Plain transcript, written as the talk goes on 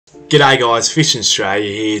G'day guys, Fishinstraya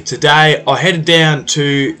here. Today I headed down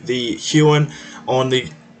to the Huon on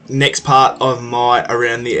the next part of my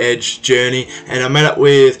Around the Edge journey, and I met up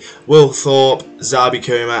with Will Thorpe, Zabi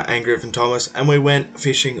Kuma and Griffin Thomas, and we went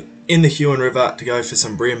fishing in the Huon River to go for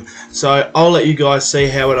some bream. So I'll let you guys see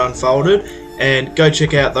how it unfolded and go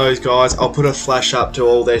check out those guys. I'll put a flash up to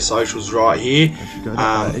all their socials right here.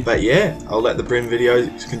 But yeah, I'll let the bream video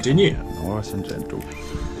continue. Nice and gentle.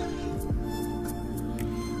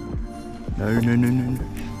 No.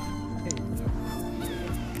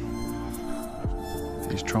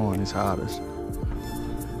 He's trying his hardest.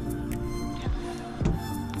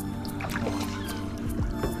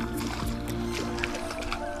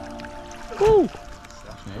 Woo!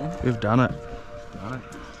 We've done it.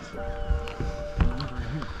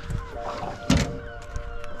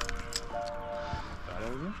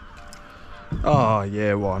 Oh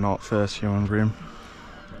yeah, why not? First Huon bream.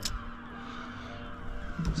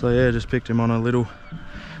 So yeah, just picked him on a little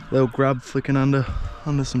grub flicking under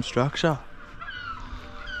some structure.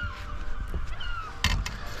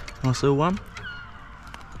 Nice little one.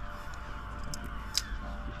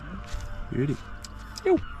 Beauty.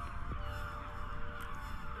 Ew.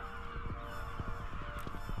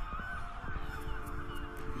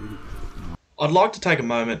 I'd like to take a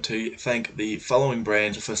moment to thank the following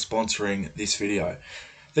brands for sponsoring this video.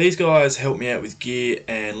 These guys help me out with gear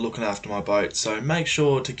and looking after my boat, so make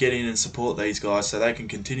sure to get in and support these guys so they can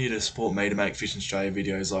continue to support me to make Fishinstraya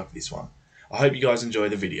videos like this one. I hope you guys enjoy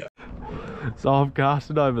the video. So I've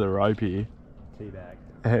casted over the rope here. Teabag.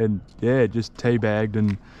 And yeah, just teabagged,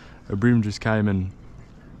 and a bream just came and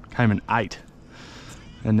ate.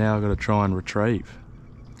 And now I've got to try and retrieve.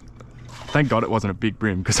 Thank God it wasn't a big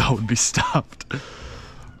bream, because I would be stuffed.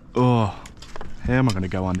 Oh, how am I going to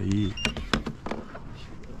go under here?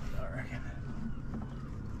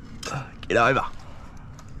 Get over.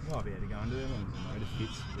 Might be able to go under them, and the motor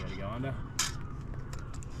fits to be able to go under.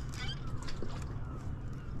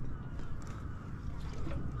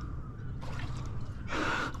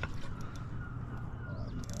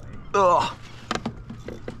 Oh.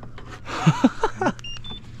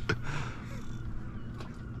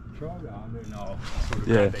 Try to go under, and I'll sort of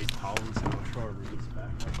Yeah. grab these poles and I'll try to release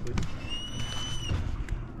back hopefully.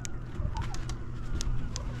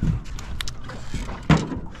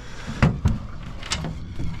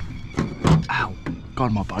 Ow.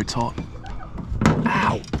 God, my boat's hot.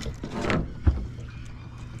 Ow.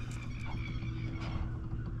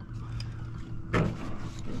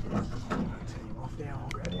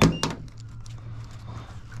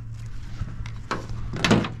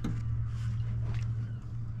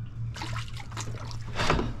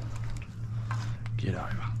 Get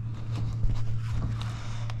over.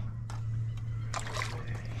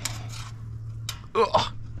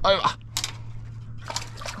 Ugh, over.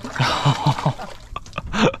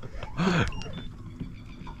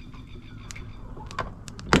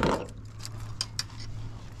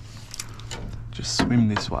 Just swim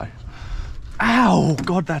this way. Ow!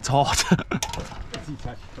 God, that's hot.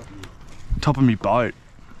 Top of me boat.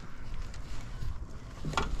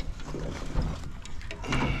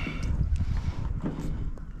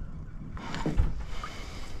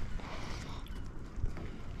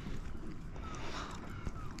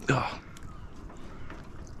 Oh.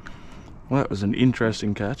 Well, that was an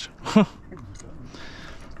interesting catch.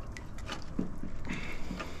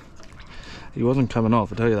 He wasn't coming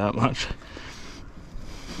off, I'll tell you that much.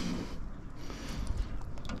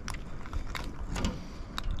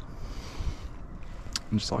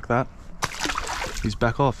 And just like that, he's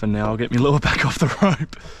back off, and now I'll get my lure back off the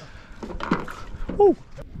rope. Woo!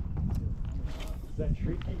 That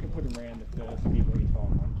trick, you can put them around the first people you tie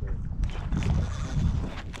them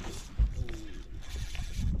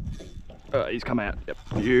onto. He's come out. Yep.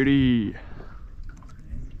 Beauty.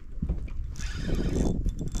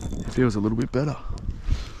 Feels a little bit better.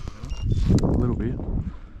 A little bit.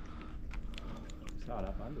 Start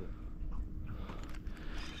up under it.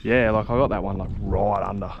 Yeah, like I got that one like right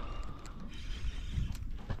under.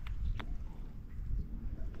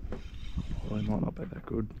 Well, it might not be that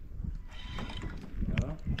good.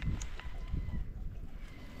 No.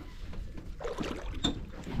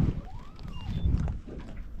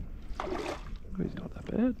 He's not that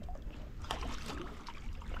bad.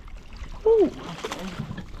 Ooh.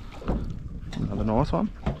 Another nice one.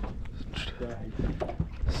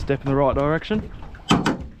 Step in the right direction.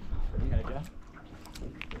 Okay, Joe.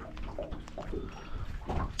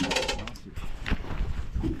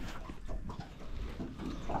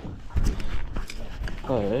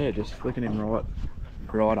 Oh yeah, just flicking him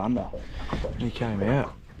right under. And he came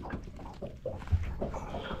out.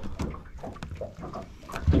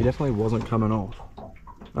 He definitely wasn't coming off.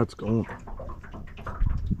 That's gone.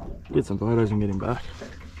 Get some photos and get him back.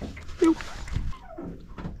 Pew.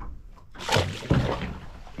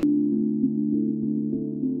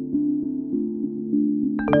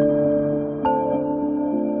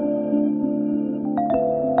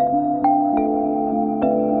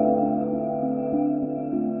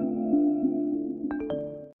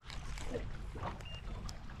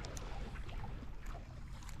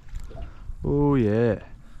 Oh yeah.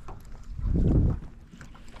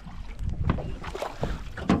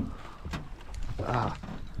 Ah.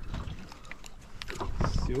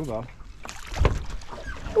 Silver.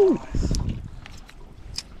 Ooh. Nice.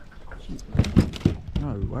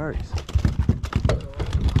 No worries.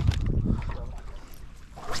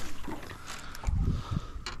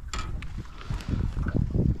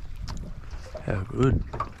 How good.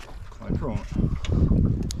 Quite prawn.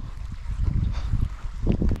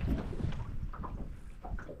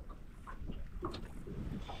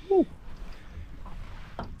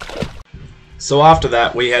 So after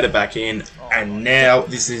that we headed back in, and now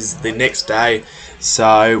this is the next day.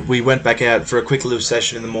 So we went back out for a quick little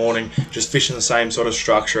session in the morning, just fishing the same sort of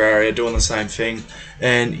structure area, doing the same thing.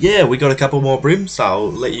 And yeah, we got a couple more Bream, so I'll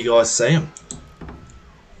let you guys see them.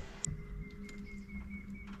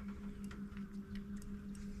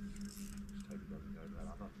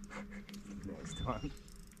 Next time.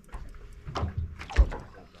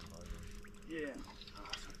 Yeah.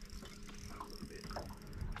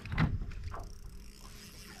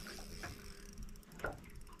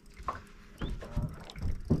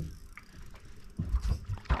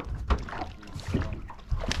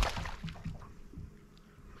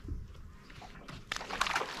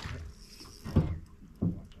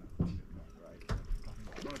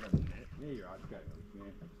 Yeah, you're right. Go. Yeah,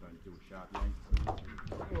 don't do a sharp yank.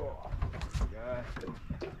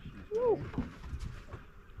 Go.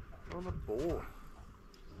 On the board.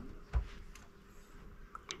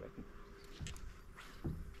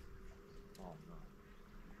 Oh no.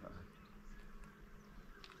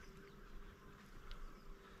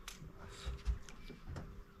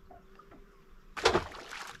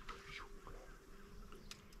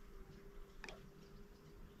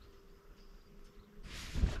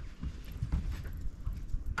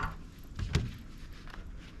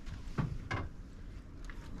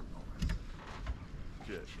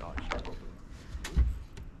 Just nice.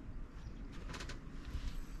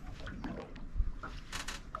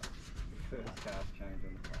 First cast change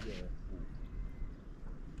on the plate. Yeah.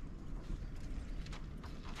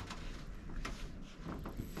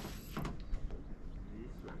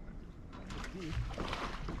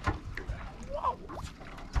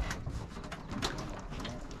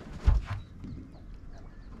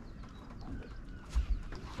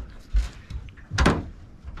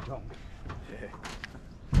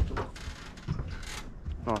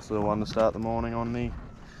 Nice little one to start the morning on the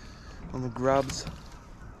grubs.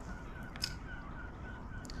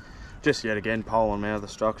 Just yet again poling them out of the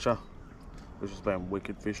structure, which has been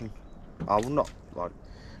wicked fishing. Oh, well, not like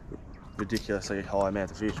ridiculously high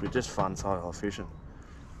amount of fish, but just fun style fishing.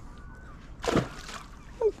 Right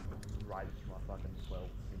to my fucking 12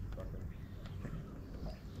 fucking.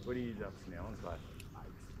 What do you use up snellings like?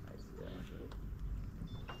 Eights. Yeah.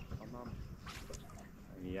 My mum.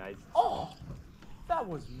 Any eights? Oh, that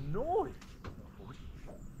was naughty.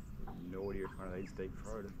 Naughty as one of these deep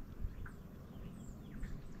throated.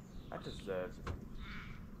 That deserves it.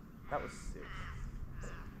 That was sick.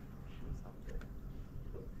 She was up there.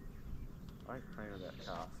 I ain't playing with that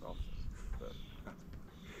cast off, but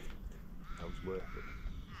that was worth it.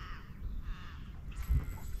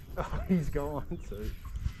 Oh, he's gone too.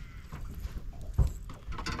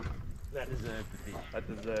 That deserved the fish. That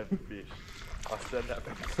deserved the fish. I said that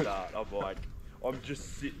from the start. I'm like, I'm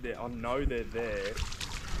just sitting there. I know they're there.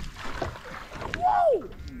 Whoa!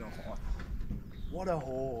 Nice. What a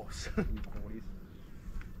horse.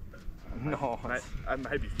 Nice.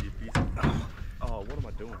 Maybe 50s. Oh, what am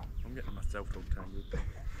I doing? I'm getting myself all tangled.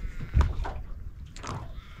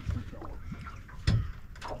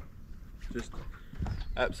 Just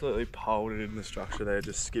absolutely poled it in the structure there,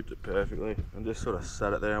 just skipped it perfectly and just sort of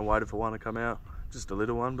sat it there and waited for one to come out. Just a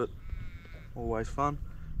little one, but always fun.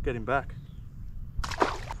 Get him back.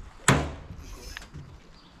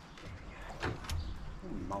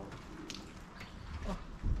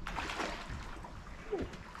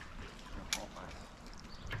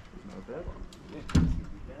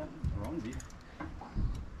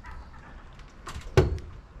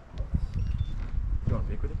 You want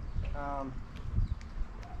to pick with him?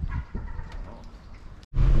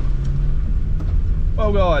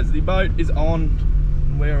 Well guys, the boat is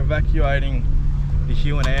on. We're evacuating the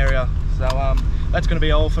Huon area. So that's going to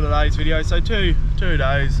be all for today's video. So two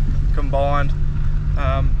days combined.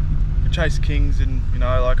 Chased kings, and you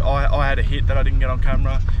know, like I had a hit that I didn't get on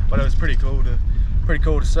camera, but it was pretty cool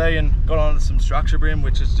to see, and got onto some structure bream,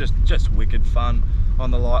 which is just wicked fun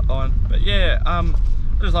on the light line. But yeah, I'd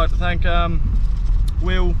just like to thank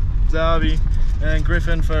Will, Zarby and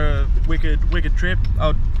Griffin for a wicked trip.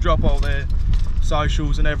 I'll drop all their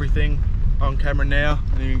socials and everything on camera now,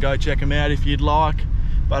 and you can go check them out if you'd like.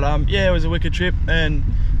 But yeah, it was a wicked trip, and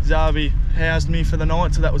Zarby housed me for the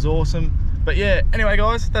night, so that was awesome. But yeah, anyway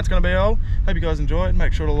guys, that's going to be all. Hope you guys enjoyed.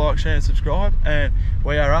 Make sure to like, share and subscribe, and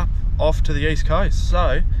we are off to the East Coast.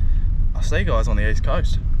 So I'll see you guys on the East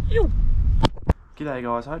Coast. Yo! G'day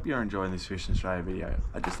guys, hope you're enjoying this Fishinstraya video.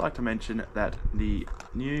 I'd just like to mention that the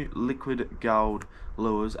new liquid gold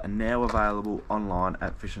lures are now available online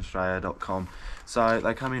at fishinstraya.com. So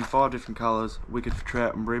they come in 5 different colours, wicked for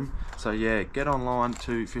trout and bream. So yeah, get online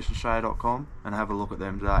to fishinstraya.com and have a look at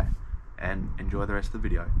them today. And enjoy the rest of the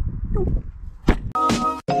video.